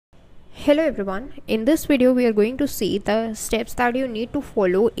Hello everyone, in this video we are going to see the steps that you need to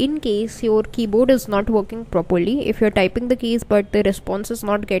follow in case your keyboard is not working properly. If you're typing the keys but the response is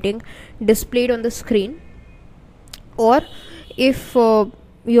not getting displayed on the screen, or if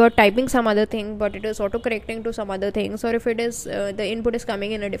you are typing some other thing but it is auto correcting to some other things, or if it is the input is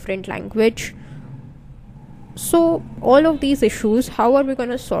coming in a different language. So all of these issues, how are we going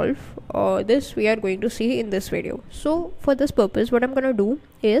to solve this we are going to see in this video. So for this purpose, what I'm going to do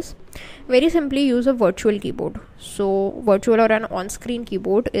is very simply use a virtual keyboard. So virtual or an on-screen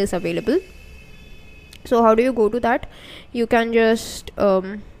keyboard is available. So how do you go to that? You can just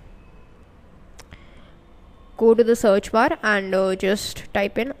go to the search bar and just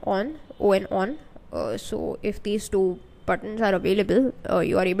type in on. So if these two buttons are available,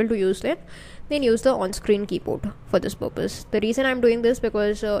 you are able to use them, then use the on-screen keyboard for this purpose. The reason I'm doing this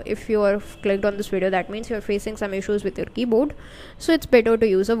because if you are clicked on this video, that means you're facing some issues with your keyboard, so it's better to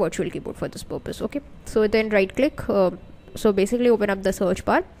use a virtual keyboard for this purpose. Okay, so then right click, so basically open up the search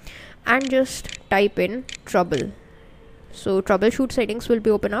bar and just type in trouble. So troubleshoot settings will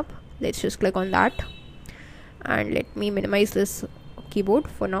be open up. Let's just click on that and let me minimize this keyboard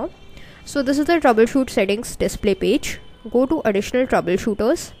for now. So this is the troubleshoot settings display page. Go to additional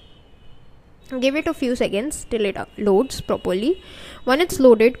troubleshooters, give it a few seconds till it loads properly. When it's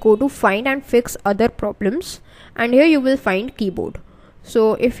loaded, go to find and fix other problems, and here you will find keyboard.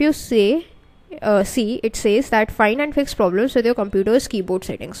 So if you say see, it says that find and fix problems with your computer's keyboard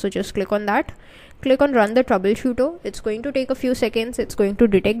settings. So just click on that, click on run the troubleshooter. It's going to take a few seconds. It's going to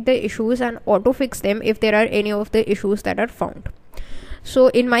detect the issues and auto fix them if there are any of the issues that are found. So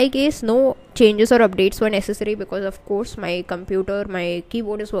in my case, no changes or updates were necessary because of course my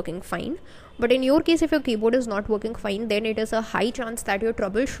keyboard is working fine. But in your case, if your keyboard is not working fine, then it is a high chance that your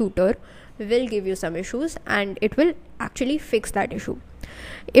troubleshooter will give you some issues and it will actually fix that issue.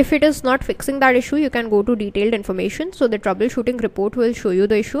 If it is not fixing that issue, you can go to detailed information. So the troubleshooting report will show you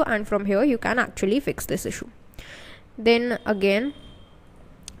the issue, and from here you can actually fix this issue. Then again,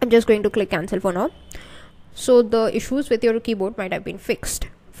 I'm just going to click cancel for now. So the issues with your keyboard might have been fixed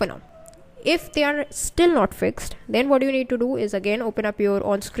for now. If they are still not fixed, then what you need to do is again open up your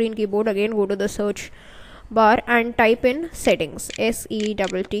on-screen keyboard, again go to the search bar and type in settings,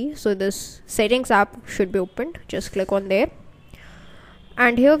 SETT. So this settings app should be opened. Just click on there,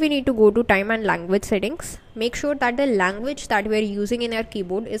 and here we need to go to time and language settings. Make sure that the language that we are using in our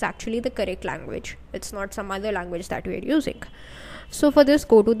keyboard is actually the correct language. It's not some other language that we are using. So for this,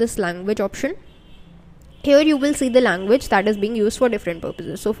 go to this language option. Here you will see the language that is being used for different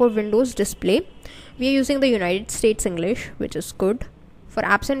purposes. So for Windows display, we are using the United States English, which is good. For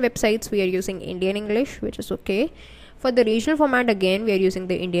apps and websites, we are using Indian English, which is okay. For the regional format, again, we are using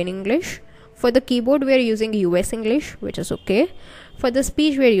the Indian English. For the keyboard, we are using US English, which is okay. For the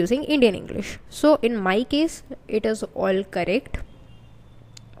speech, we are using Indian English. So in my case, it is all correct.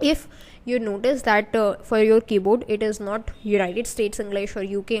 If you notice that for your keyboard it is not United States English or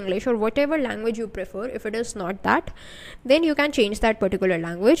UK English or whatever language you prefer, if it is not that, then you can change that particular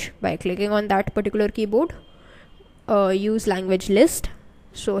language by clicking on that particular keyboard. Use language list.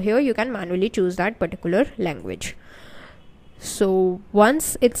 So here you can manually choose that particular language. So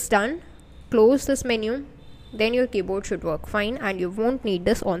once it's done, close this menu, then your keyboard should work fine and you won't need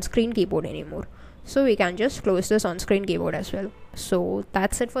this on-screen keyboard anymore. So we can just close this on-screen keyboard as well. So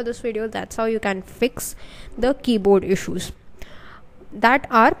that's it for this video. That's how you can fix the keyboard issues that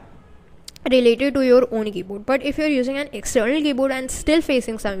are related to your own keyboard. But if you're using an external keyboard and still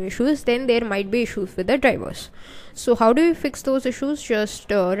facing some issues, then there might be issues with the drivers. So how do you fix those issues?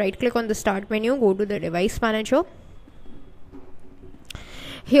 Just right click on the start menu, go to the device manager.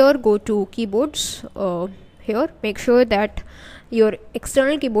 Here go to keyboards. Here make sure that your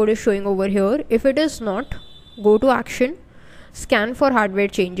external keyboard is showing over here. If it is not, go to action, scan for hardware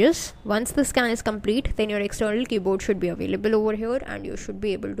changes. Once the scan is complete, then your external keyboard should be available over here and you should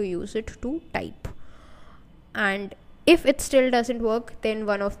be able to use it to type. And if it still doesn't work, then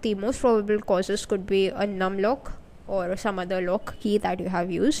one of the most probable causes could be a num lock or some other lock key that you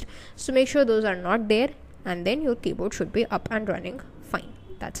have used. So make sure those are not there, and then your keyboard should be up and running fine.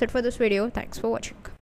 That's it for this video. Thanks for watching.